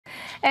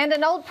And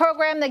an old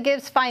program that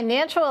gives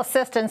financial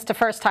assistance to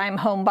first-time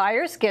home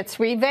buyers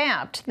gets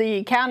revamped.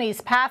 The county's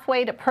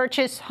Pathway to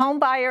Purchase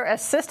Homebuyer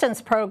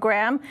Assistance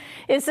Program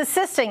is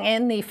assisting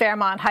in the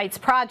Fairmont Heights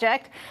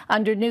project.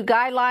 Under new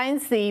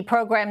guidelines, the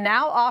program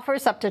now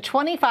offers up to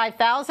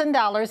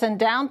 $25,000 in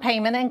down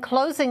payment and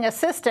closing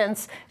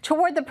assistance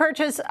toward the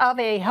purchase of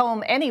a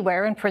home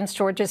anywhere in Prince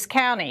George's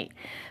County.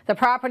 The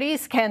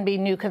properties can be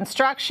new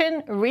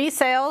construction,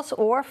 resales,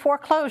 or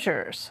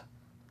foreclosures.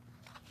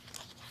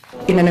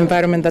 In an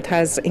environment that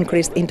has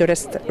increased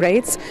interest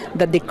rates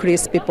that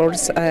decrease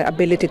people's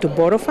ability to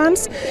borrow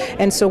funds.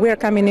 And so we are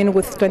coming in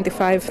with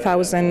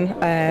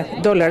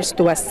 $25,000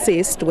 to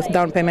assist with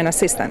down payment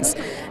assistance.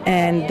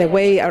 And the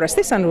way our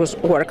assistance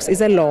works is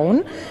a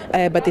loan,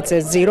 but it's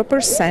a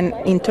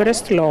 0%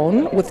 interest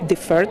loan with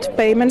deferred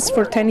payments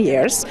for 10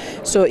 years.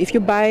 So if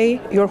you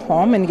buy your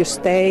home and you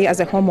stay as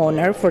a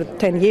homeowner for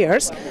 10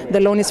 years, the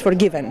loan is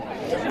forgiven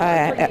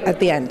at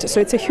the end.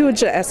 So it's a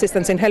huge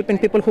assistance in helping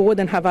people who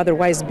wouldn't have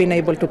otherwise been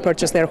able to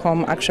purchase their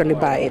home actually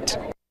buy it.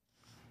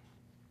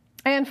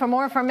 And for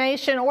more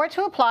information or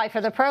to apply for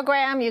the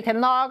program, you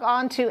can log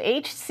on to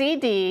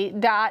hcd.mypgc.us.